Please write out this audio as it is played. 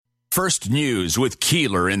First News with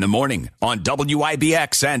Keeler in the morning on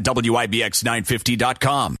WIBX and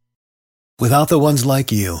WIBX950.com. Without the ones like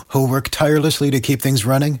you, who work tirelessly to keep things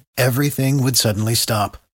running, everything would suddenly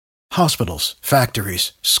stop. Hospitals,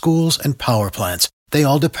 factories, schools, and power plants, they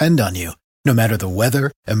all depend on you. No matter the weather,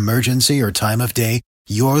 emergency, or time of day,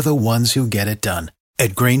 you're the ones who get it done.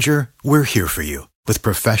 At Grainger, we're here for you with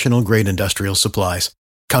professional-grade industrial supplies.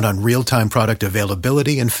 Count on real-time product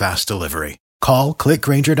availability and fast delivery. Call, click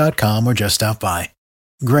Grainger.com, or just stop by.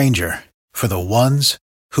 Grainger, for the ones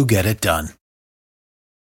who get it done.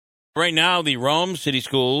 Right now, the Rome City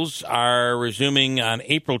Schools are resuming on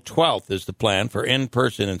April 12th is the plan for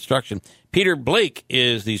in-person instruction. Peter Blake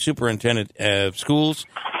is the superintendent of schools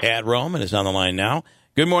at Rome and is on the line now.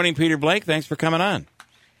 Good morning, Peter Blake. Thanks for coming on.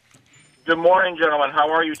 Good morning, gentlemen.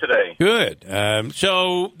 How are you today? Good.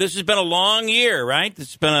 So this has been a long year, right?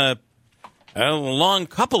 It's been a long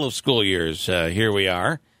couple of school years. Here we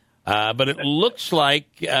are. But it looks like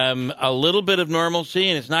a little bit of normalcy,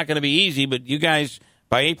 and it's not going to be easy, but you guys,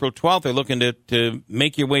 by April 12th, are looking to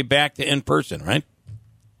make your way back to in-person, right?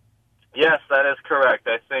 Yes, that is correct.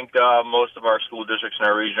 I think most of our school districts in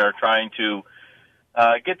our region are trying to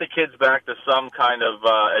get the kids back to some kind of,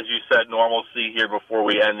 as you said, normalcy here before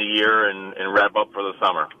we end the year and wrap up for the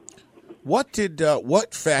summer.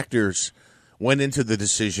 What factors went into the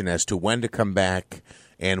decision as to when to come back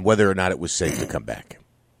and whether or not it was safe to come back?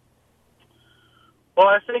 Well,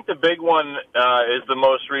 I think the big one is the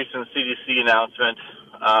most recent CDC announcement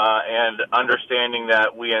and understanding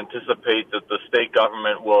that we anticipate that the state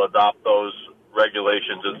government will adopt those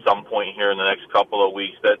regulations at some point here in the next couple of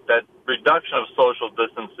weeks. That reduction of social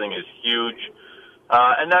distancing is huge.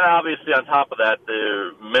 And then obviously on top of that,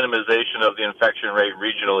 the minimization of the infection rate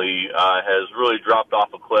regionally has really dropped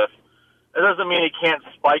off a cliff. It doesn't mean it can't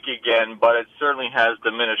spike again, but it certainly has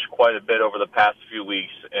diminished quite a bit over the past few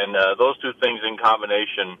weeks. And those two things in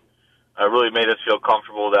combination really made us feel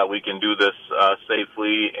comfortable that we can do this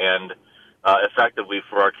safely and effectively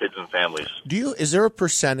for our kids and families. Is there a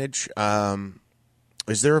percentage?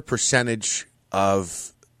 Is there a percentage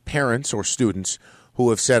of parents or students who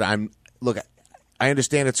have said, I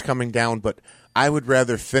understand it's coming down, but I would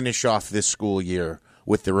rather finish off this school year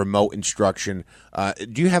with the remote instruction?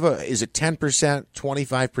 Do you have is it 10%,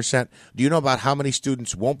 25%? Do you know about how many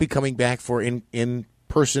students won't be coming back for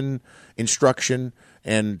in-person instruction?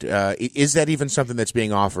 And is that even something that's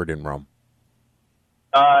being offered in Rome?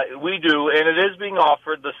 We do, and it is being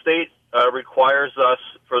offered. The state requires us,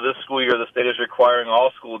 for this school year, the state is requiring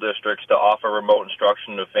all school districts to offer remote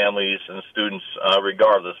instruction to families and students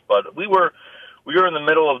regardless. But we were in the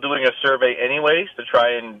middle of doing a survey anyways to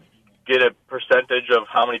try and get a percentage of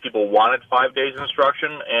how many people wanted 5 days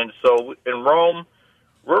instruction. And so in Rome,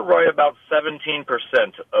 we're right about 17%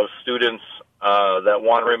 of students that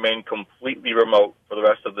want to remain completely remote for the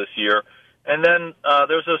rest of this year. And then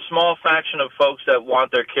there's a small faction of folks that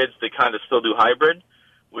want their kids to kind of still do hybrid,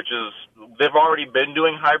 which is they've already been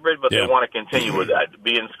doing hybrid, but they want to continue with that,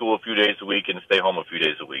 be in school a few days a week and stay home a few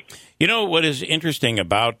days a week. You know what is interesting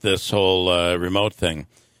about this whole remote thing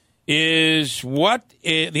is what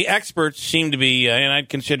the experts seem to be, and I'd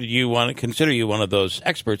consider you one of those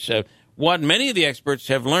experts. What many of the experts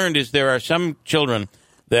have learned is there are some children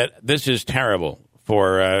that this is terrible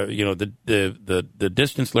for. The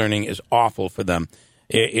distance learning is awful for them.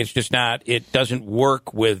 It's just not. It doesn't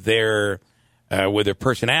work with their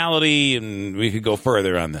personality, and we could go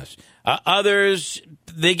further on this. Others,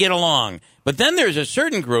 they get along, but then there's a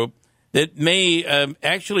certain group that may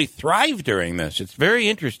actually thrive during this. It's very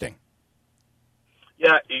interesting.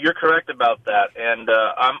 Yeah, you're correct about that, and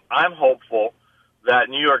I'm hopeful that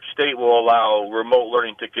New York State will allow remote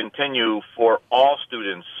learning to continue for all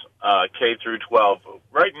students, K through 12.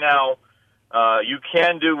 Right now, you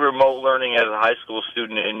can do remote learning as a high school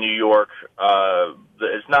student in New York.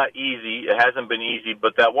 It's not easy. It hasn't been easy,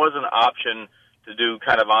 but that was an option to do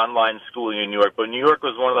kind of online schooling in New York. But New York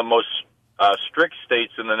was one of the most strict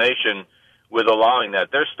states in the nation with allowing that.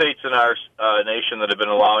 There's states in our nation that have been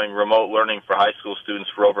allowing remote learning for high school students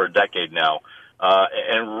for over a decade now.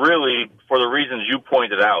 And really, for the reasons you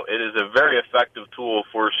pointed out, it is a very effective tool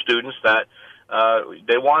for students that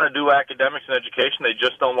they want to do academics and education. They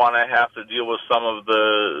just don't want to have to deal with some of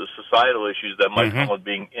the societal issues that might come with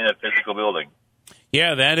being in a physical building.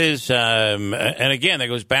 Yeah, that is, and again, that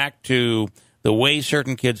goes back to the way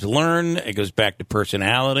certain kids learn. It goes back to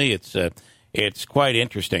personality. It's quite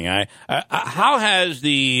interesting. How has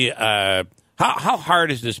how hard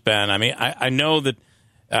has this been? I mean, I know that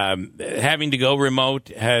having to go remote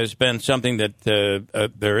has been something that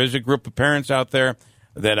there is a group of parents out there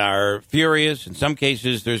that are furious. In some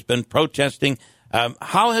cases, there's been protesting.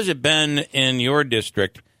 How has it been in your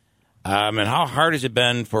district, and how hard has it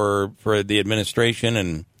been for the administration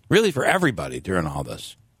and really for everybody during all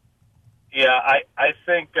this? Yeah, I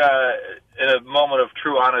think in a moment of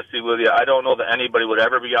true honesty with you, I don't know that anybody would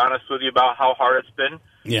ever be honest with you about how hard it's been.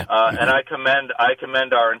 Yeah, and I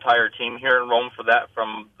commend our entire team here in Rome for that,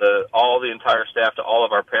 from all the entire staff to all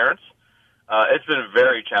of our parents. It's been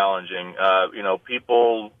very challenging.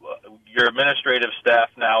 People, your administrative staff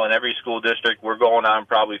now in every school district, we're going on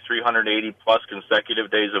probably 380 plus consecutive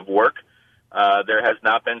days of work. There has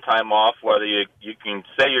not been time off, whether you can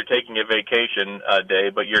say you're taking a vacation day,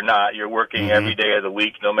 but you're not. You're working every day of the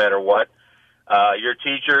week, no matter what. Your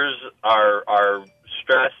teachers are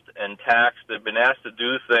stressed and taxed. They've been asked to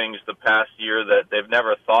do things the past year that they've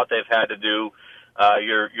never thought they've had to do.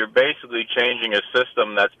 You're basically changing a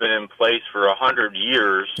system that's been in place for 100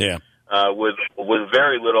 years. Yeah. With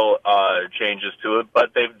very little changes to it,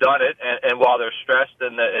 but they've done it, and while they're stressed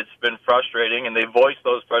and it's been frustrating, and they voice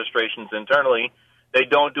those frustrations internally, they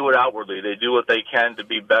don't do it outwardly. They do what they can to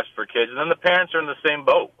be best for kids, and then the parents are in the same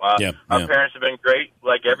boat. Our parents have been great.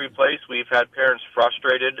 Like every place, we've had parents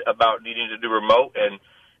frustrated about needing to do remote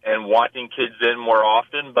and wanting kids in more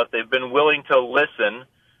often, but they've been willing to listen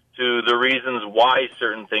to the reasons why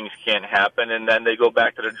certain things can't happen, and then they go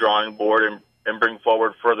back to the drawing board and bring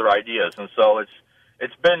forward further ideas. And so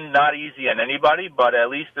it's been not easy on anybody, but at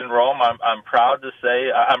least in Rome, I'm proud to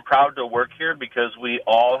say I'm proud to work here because we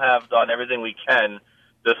all have done everything we can,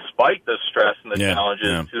 despite the stress and the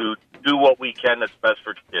challenges, to do what we can that's best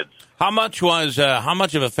for kids. How much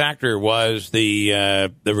of a factor was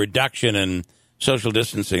the reduction in social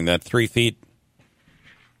distancing, that 3 feet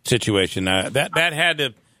situation? That had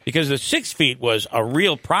to, because the 6 feet was a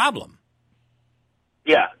real problem.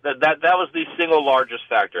 Yeah, that was the single largest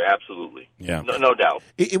factor, absolutely. Yeah. No doubt.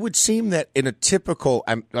 It would seem that in a typical,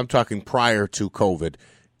 I'm talking prior to COVID,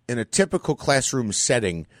 in a typical classroom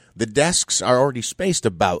setting, the desks are already spaced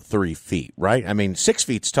about 3 feet, right? I mean, 6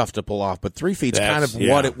 feet's tough to pull off, but 3 feet's kind of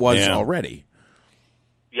what it was already.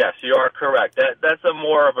 Yes, you are correct. That's a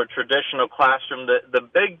more of a traditional classroom. The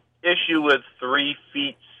big issue with 3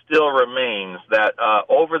 feet still remains that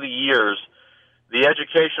over the years, the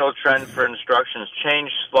educational trend for instruction has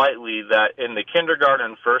changed slightly, that in the kindergarten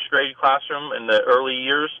and first grade classroom in the early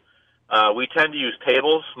years, we tend to use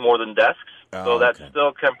tables more than desks. So that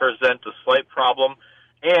still can present a slight problem.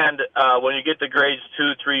 And when you get to grades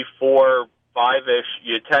 2, 3, 4, 5-ish,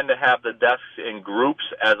 you tend to have the desks in groups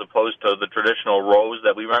as opposed to the traditional rows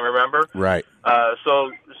that we remember. Right.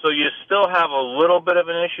 So you still have a little bit of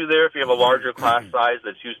an issue there if you have a larger class size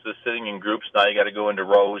that's used to sitting in groups. Now you got to go into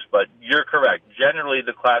rows, but you're correct. Generally,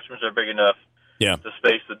 the classrooms are big enough to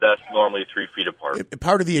space the desks normally 3 feet apart.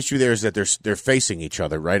 Part of the issue there is that they're facing each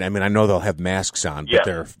other, right? I mean, I know they'll have masks on, but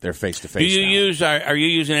they're face to face. Are you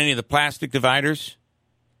using any of the plastic dividers?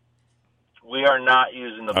 We are not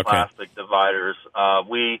using the plastic dividers.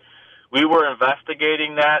 We were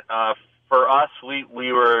investigating that. For us,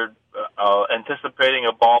 we were anticipating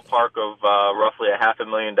a ballpark of roughly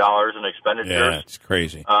 $500,000 in expenditures. Yeah, it's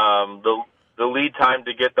crazy. The lead time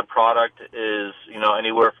to get the product is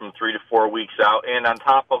anywhere from 3 to 4 weeks out, and on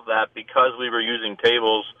top of that, because we were using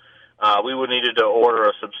tables, we would needed to order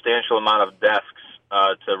a substantial amount of desks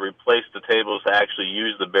to replace the tables to actually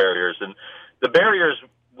use the barriers. And the barriers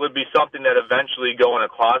would be something that eventually go in a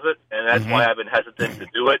closet, and that's why I've been hesitant to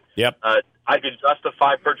do it. Yep. I could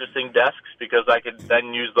justify purchasing desks because I could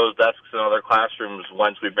then use those desks in other classrooms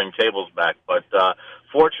once we bring tables back. But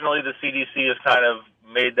fortunately, the CDC has kind of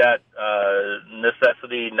made that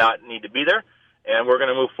necessity not need to be there, and we're going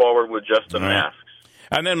to move forward with just the masks.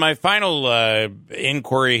 And then my final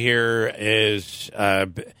inquiry here is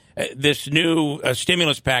this new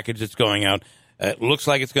stimulus package that's going out. It looks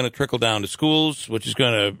like it's going to trickle down to schools, which is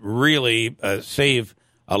going to really save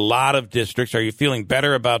a lot of districts. Are you feeling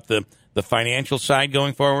better about the financial side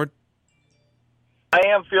going forward? I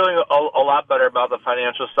am feeling a lot better about the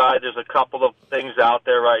financial side. There's a couple of things out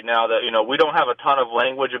there right now that, we don't have a ton of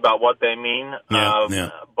language about what they mean.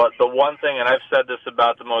 But the one thing, and I've said this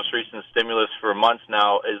about the most recent stimulus for months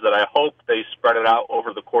now, is that I hope they spread it out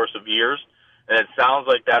over the course of years. And it sounds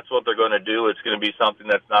like that's what they're going to do. It's going to be something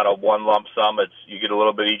that's not a one lump sum. You get a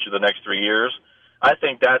little bit each of the next 3 years. I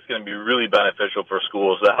think that's going to be really beneficial for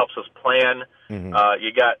schools. That helps us plan.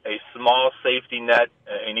 You got a small safety net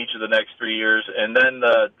in each of the next 3 years. And then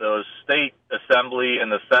the state assembly and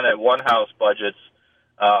the Senate one-house budgets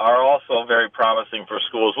are also very promising for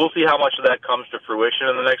schools. We'll see how much of that comes to fruition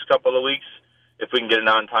in the next couple of weeks. if we can get an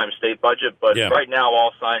on-time state budget. But right now,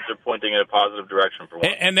 all signs are pointing in a positive direction for one.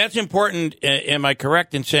 And that's important. Am I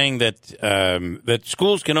correct in saying that that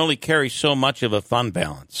schools can only carry so much of a fund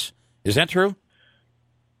balance? Is that true?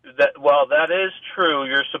 That is true.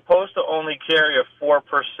 You're supposed to only carry a 4%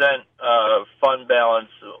 fund balance,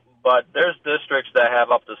 but there's districts that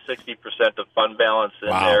have up to 60% of fund balance in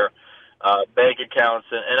their bank accounts.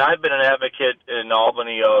 And I've been an advocate in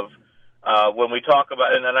Albany of when we talk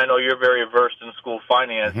about, and I know you're very versed in school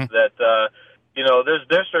finance, that, there's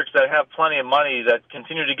districts that have plenty of money that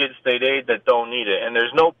continue to get state aid that don't need it. And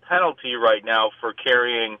there's no penalty right now for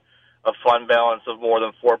carrying a fund balance of more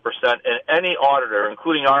than 4%. And any auditor,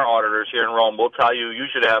 including our auditors here in Rome, will tell you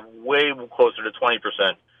should have way closer to 20%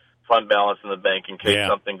 fund balance in the bank in case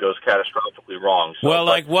something goes catastrophically wrong. So,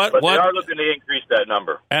 what they are looking to increase that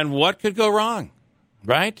number. And what could go wrong?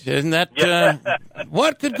 Right? Isn't that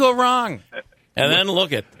what could go wrong? And then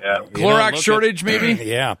look at Clorox shortage, maybe.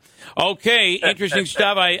 Yeah. Okay. Interesting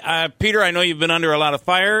stuff. Peter, I know you've been under a lot of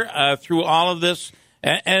fire through all of this,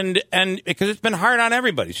 and because it's been hard on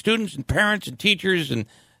everybody, students and parents and teachers and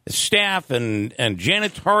staff and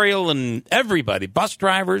janitorial and everybody, bus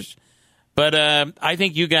drivers. But I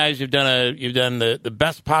think you guys have done the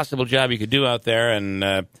best possible job you could do out there,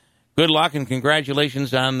 and good luck and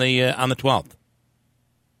congratulations on the 12th.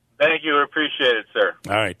 Thank you. Appreciate it, sir.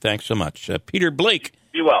 All right. Thanks so much. Peter Blake.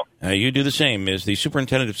 Be well. You do the same as the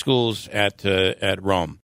superintendent of schools at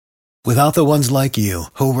Rome. Without the ones like you,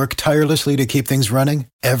 who work tirelessly to keep things running,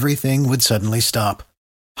 everything would suddenly stop.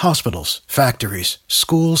 Hospitals, factories,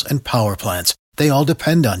 schools, and power plants, they all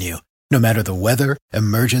depend on you. No matter the weather,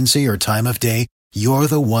 emergency, or time of day, you're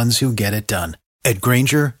the ones who get it done. At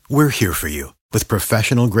Grainger, we're here for you with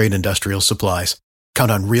professional-grade industrial supplies. Count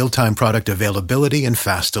on real-time product availability and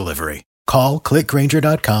fast delivery. Call, click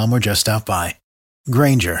Grainger.com, or just stop by.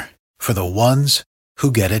 Grainger, for the ones who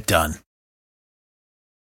get it done.